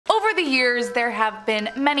Over the years, there have been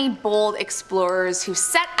many bold explorers who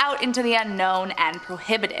set out into the unknown and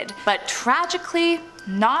prohibited, but tragically,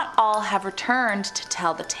 not all have returned to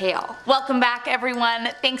tell the tale. Welcome back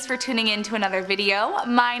everyone, thanks for tuning in to another video.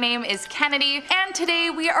 My name is Kennedy, and today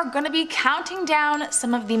we are going to be counting down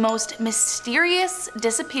some of the most mysterious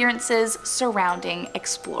disappearances surrounding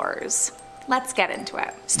explorers. Let's get into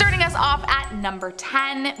it. Starting us off at number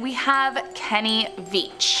 10, we have Kenny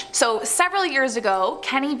Veech. So several years ago,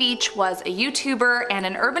 Kenny Veech was a YouTuber and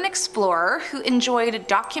an urban explorer who enjoyed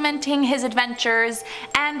documenting his adventures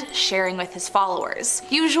and sharing with his followers.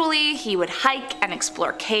 Usually he would hike and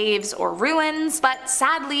explore caves or ruins, but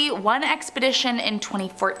sadly one expedition in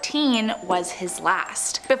 2014 was his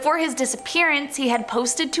last. Before his disappearance, he had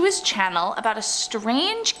posted to his channel about a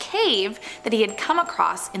strange cave that he had come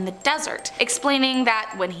across in the desert, explaining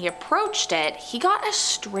that when he approached it, he got a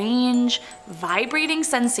strange, vibrating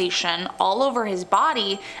sensation all over his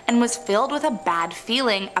body and was filled with a bad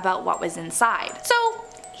feeling about what was inside. So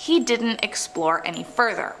he didn't explore any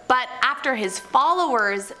further. But after his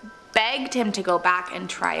followers begged him to go back and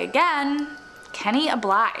try again, Kenny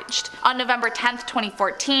obliged. On November 10th,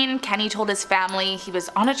 2014, Kenny told his family he was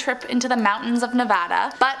on a trip into the mountains of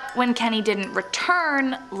Nevada, but when Kenny didn't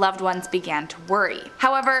return, loved ones began to worry.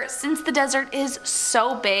 However, since the desert is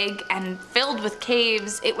so big and filled with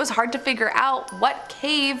caves, it was hard to figure out what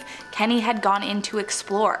cave Kenny had gone in to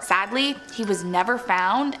explore. Sadly, he was never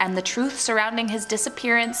found, and the truth surrounding his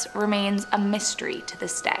disappearance remains a mystery to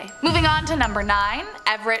this day. Moving on to number 9,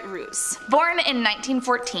 Everett Ruess. Born in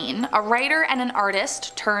 1914, a writer and an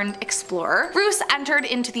artist turned explorer, Ruess entered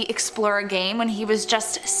into the explorer game when he was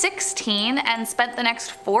just 16 and spent the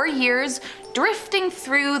next 4 years drifting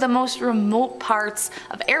through the most remote parts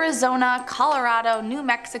of Arizona, Colorado, New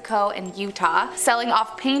Mexico, and Utah, selling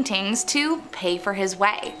off paintings to pay for his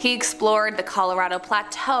way. He explored the Colorado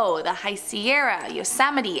Plateau, the High Sierra,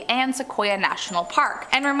 Yosemite, and Sequoia National Park,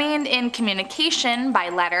 and remained in communication by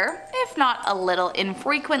letter, if not a little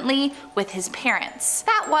infrequently, with his parents.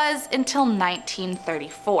 That was until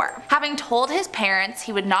 1934. Having told his parents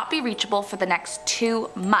he would not be reachable for the next 2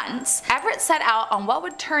 months, Everett set out on what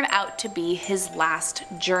would turn out to be his last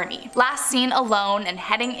journey. Last seen alone and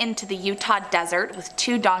heading into the Utah desert with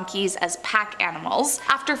 2 donkeys as pack animals,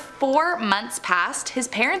 after 4 months passed, his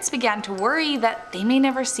parents began to worry that they may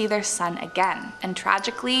never see their son again, and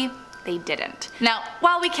tragically, they didn't. Now,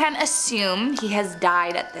 while we can assume he has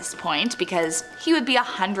died at this point because he would be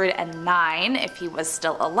 109 if he was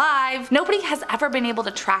still alive, nobody has ever been able to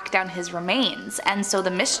track down his remains, and so the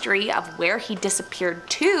mystery of where he disappeared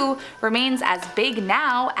to remains as big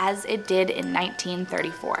now as it did in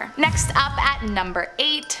 1934. Next up at number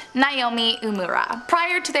 8, Naomi Uemura.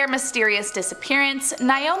 Prior to their mysterious disappearance,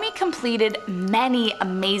 Naomi completed many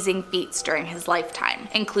amazing feats during his lifetime,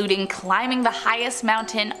 including climbing the highest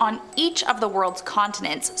mountain on each of the world's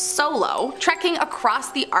continents solo, trekking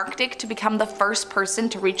across the Arctic to become the first person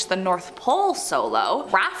to reach the North Pole solo,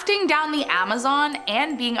 rafting down the Amazon,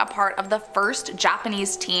 and being a part of the first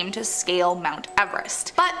Japanese team to scale Mount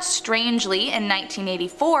Everest. But strangely, in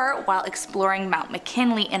 1984, while exploring Mount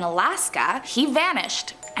McKinley in Alaska, he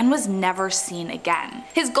vanished and was never seen again.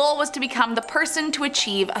 His goal was to become the person to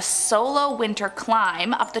achieve a solo winter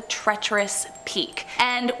climb up the treacherous peak.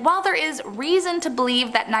 And while there is reason to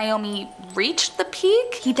believe that Naomi reached the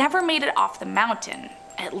peak, he never made it off the mountain.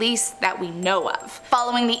 At least that we know of.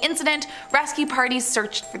 Following the incident, rescue parties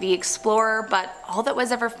searched for the explorer, but all that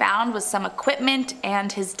was ever found was some equipment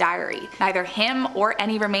and his diary. Neither him or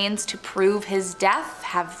any remains to prove his death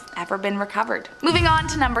have ever been recovered. Moving on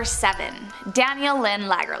to number 7, Daniel Lynn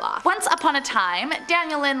Lagerlöf. Once upon a time,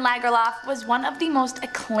 Daniel Lynn Lagerlöf was one of the most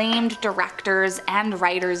acclaimed directors and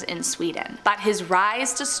writers in Sweden. But his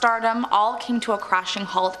rise to stardom all came to a crashing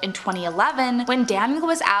halt in 2011 when Daniel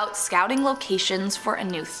was out scouting locations for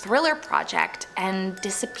a new thriller project and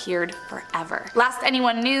disappeared forever. Last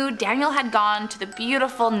anyone knew, Daniel had gone to the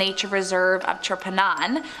beautiful nature reserve of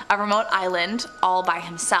Chirpanan, a remote island, all by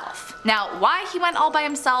himself. Now, why he went all by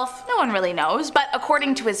himself, no one really knows, but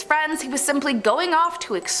according to his friends, he was simply going off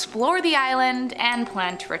to explore the island and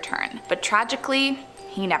planned to return. But tragically,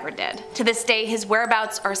 he never did. To this day, his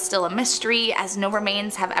whereabouts are still a mystery, as no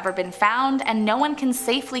remains have ever been found and no one can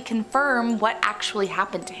safely confirm what actually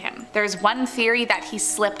happened to him. There's one theory that he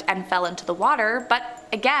slipped and fell into the water, but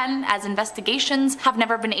again, as investigations have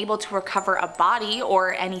never been able to recover a body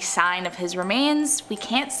or any sign of his remains, we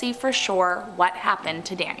can't see for sure what happened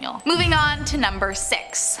to Daniel. Moving on to number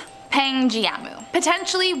 6. Penj Jiamu.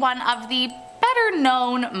 Potentially one of the better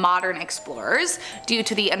known modern explorers due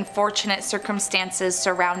to the unfortunate circumstances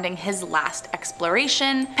surrounding his last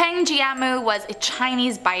exploration. Penj Jiamu was a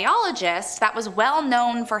Chinese biologist that was well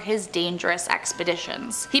known for his dangerous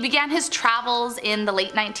expeditions. He began his travels in the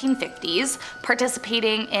late 1950s,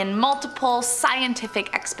 participating in multiple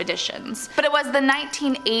scientific expeditions. But it was the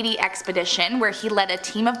 1980 expedition where he led a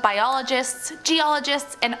team of biologists,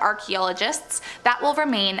 geologists, and archaeologists that will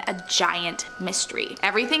remain a giant mystery.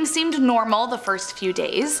 Everything seemed normal the first few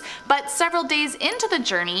days, but several days into the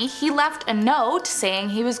journey he left a note saying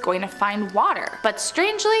he was going to find water. But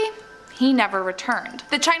strangely, he never returned.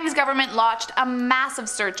 The Chinese government launched a massive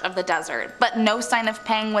search of the desert, but no sign of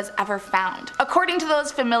Penj was ever found. According to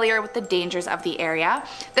those familiar with the dangers of the area,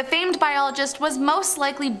 the famed biologist was most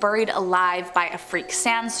likely buried alive by a freak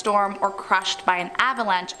sandstorm or crushed by an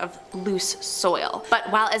avalanche of loose soil.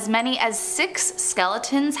 But while as many as 6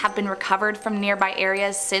 skeletons have been recovered from nearby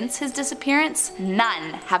areas since his disappearance,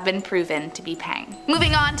 none have been proven to be Penj.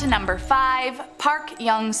 Moving on to number 5, Park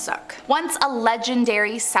Young-Seok. Once a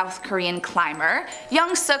legendary South Korean climber,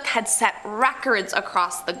 Young-Seok had set records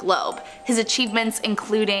across the globe, his achievements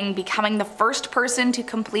including becoming the first person to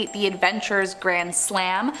complete the Adventure's Grand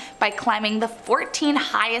Slam by climbing the 14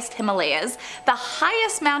 highest Himalayas, the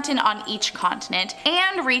highest mountain on each continent,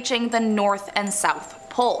 and reaching the North and South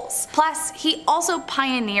Poles. Plus, he also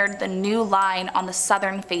pioneered the new line on the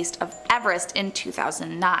southern face of Everest in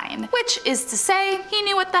 2009, which is to say, he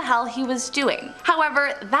knew what the hell he was doing.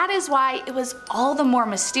 However, that is why it was all the more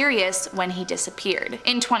mysterious when he disappeared.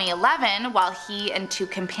 In 2011, while he and 2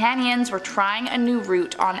 companions were trying a new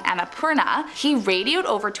route on Annapurna, he radioed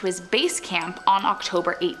over to his base camp on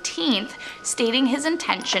October 18th, stating his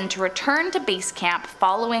intention to return to base camp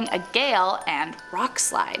following a gale and rock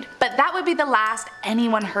slide. But that would be the last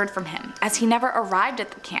anyone heard from him, as he never arrived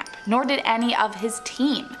at the camp, nor did any of his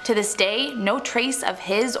team. To this day, no trace of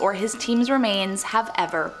his or his team's remains have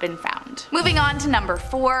ever been found. Moving on to number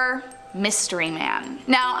 4, Mystery Man.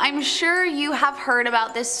 Now, I'm sure you have heard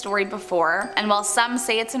about this story before, and while some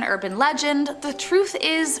say it's an urban legend, the truth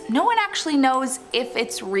is no one actually knows if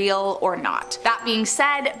it's real or not. That being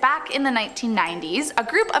said, back in the 1990s, a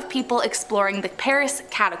group of people exploring the Paris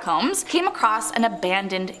catacombs came across an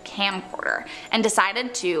abandoned camcorder and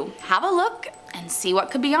decided to have a look and see what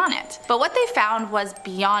could be on it. But what they found was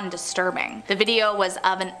beyond disturbing. The video was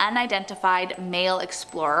of an unidentified male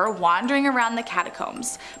explorer wandering around the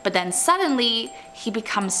catacombs, but then suddenly he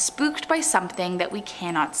becomes spooked by something that we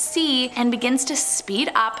cannot see and begins to speed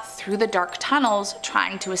up through the dark tunnels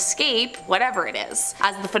trying to escape whatever it is.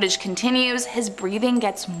 As the footage continues, his breathing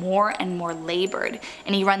gets more and more labored,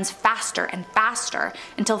 and he runs faster and faster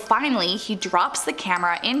until finally he drops the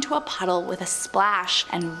camera into a puddle with a splash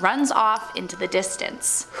and runs off into the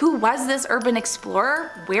distance. Who was this urban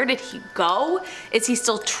explorer? Where did he go? Is he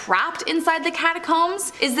still trapped inside the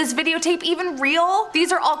catacombs? Is this videotape even real?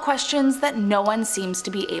 These are all questions that no one seems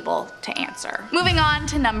to be able to answer. Moving on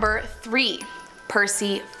to number 3.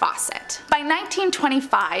 Percy Fawcett. By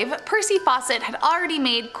 1925, Percy Fawcett had already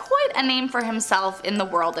made quite a name for himself in the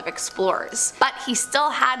world of explorers, but he still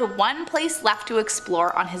had one place left to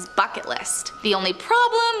explore on his bucket list. The only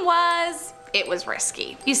problem was it was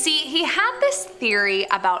risky. You see, he had this theory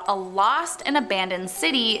about a lost and abandoned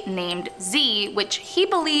city named Z, which he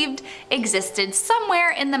believed existed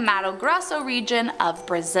somewhere in the Mato Grosso region of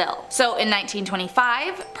Brazil. So in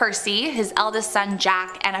 1925, Percy, his eldest son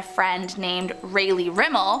Jack, and a friend named Rayleigh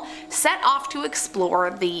Rimmel set off to explore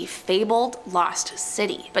the fabled lost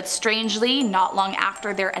city. But strangely, not long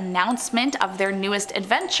after their announcement of their newest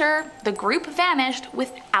adventure, the group vanished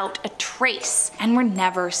without a trace and were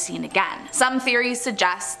never seen again. Some theories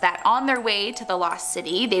suggest that on their way to the lost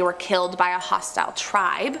city, they were killed by a hostile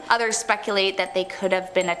tribe. Others speculate that they could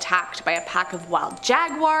have been attacked by a pack of wild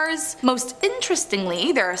jaguars. Most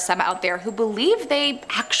interestingly, there are some out there who believe they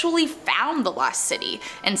actually found the lost city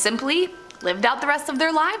and simply lived out the rest of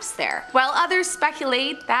their lives there, while others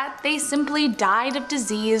speculate that they simply died of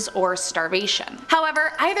disease or starvation.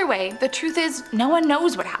 However, either way, the truth is no one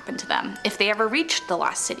knows what happened to them, if they ever reached the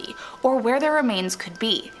lost city, or where their remains could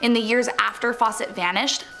be. In the years after Fawcett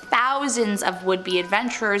vanished, thousands of would-be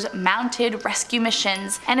adventurers mounted rescue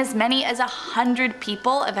missions, and as many as 100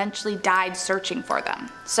 people eventually died searching for them.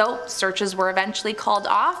 So searches were eventually called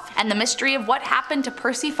off, and the mystery of what happened to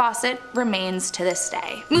Percy Fawcett remains to this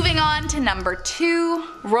day. Moving on to number 2,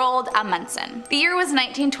 Roald Amundsen. The year was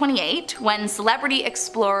 1928 when celebrity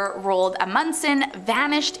explorer Roald Amundsen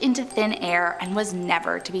vanished into thin air and was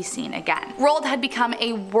never to be seen again. Roald had become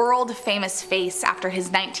a world-famous face after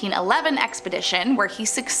his 1911 expedition, where he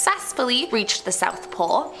succeeded successfully reached the South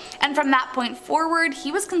Pole, and from that point forward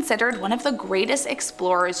he was considered one of the greatest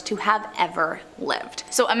explorers to have ever lived.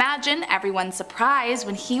 So imagine everyone's surprise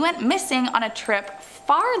when he went missing on a trip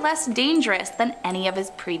far less dangerous than any of his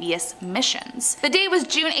previous missions. The day was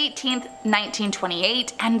June 18th,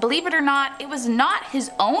 1928, and believe it or not, it was not his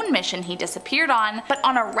own mission he disappeared on, but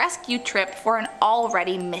on a rescue trip for an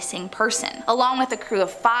already missing person. Along with a crew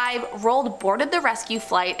of 5, Roald boarded the rescue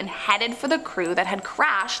flight and headed for the crew that had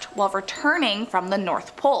crashed while returning from the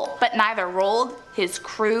North Pole. But neither Roald, his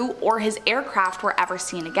crew, or his aircraft were ever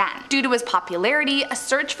seen again. Due to his popularity, a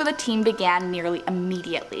search for the team began nearly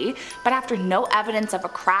immediately, but after no evidence of a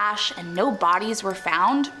crash and no bodies were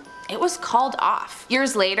found, it was called off.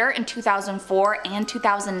 Years later, in 2004 and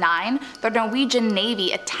 2009, the Norwegian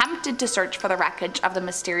Navy attempted to search for the wreckage of the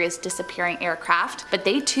mysterious disappearing aircraft, but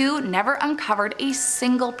they too never uncovered a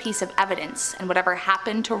single piece of evidence, and whatever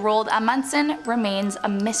happened to Roald Amundsen remains a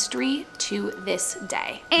mystery to this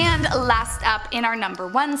day. And last up in our number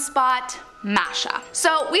 1 spot, Masha.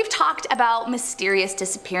 So we've talked about mysterious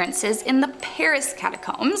disappearances in the Paris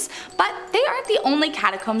catacombs, but they aren't the only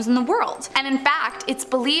catacombs in the world. And in fact, it's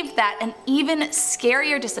believed that an even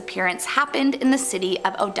scarier disappearance happened in the city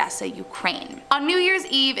of Odessa, Ukraine. On New Year's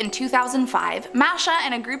Eve in 2005, Masha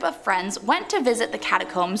and a group of friends went to visit the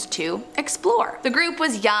catacombs to explore. The group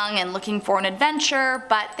was young and looking for an adventure,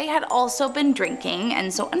 but they had also been drinking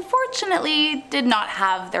and so unfortunately did not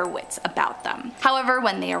have their wits about them. However,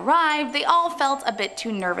 when they arrived, they all felt a bit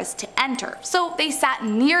too nervous to enter, so they sat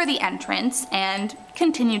near the entrance and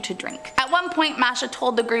continued to drink. At one point, Masha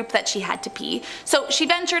told the group that she had to pee, so she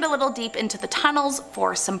ventured a little deep into the tunnels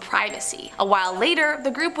for some privacy. A while later, the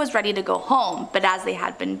group was ready to go home, but as they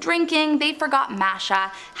had been drinking, they forgot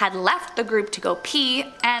Masha had left the group to go pee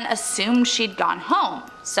and assumed she'd gone home,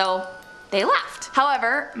 so they left.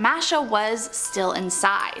 However, Masha was still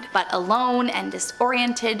inside, but alone and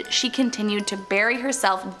disoriented, she continued to bury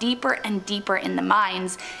herself deeper and deeper in the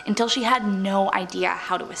mines until she had no idea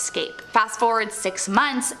how to escape. Fast forward 6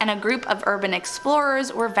 months, and a group of urban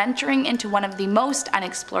explorers were venturing into one of the most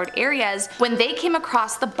unexplored areas when they came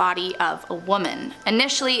across the body of a woman.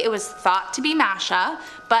 Initially, it was thought to be Masha,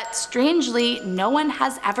 but strangely, no one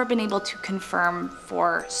has ever been able to confirm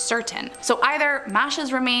for certain. So either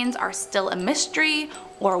Masha's remains are still a mystery,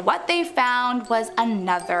 or what they found was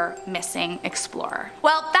another missing explorer.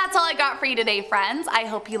 Well, that's all I got for you today, friends. I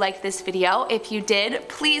hope you liked this video. If you did,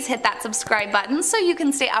 please hit that subscribe button so you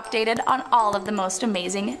can stay updated on all of the most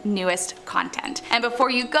amazing, newest content. And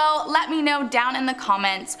before you go, let me know down in the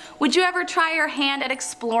comments, would you ever try your hand at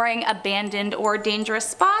exploring abandoned or dangerous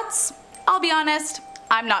spots? I'll be honest,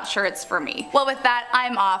 I'm not sure it's for me. Well, with that,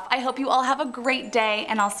 I'm off. I hope you all have a great day,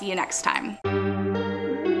 and I'll see you next time.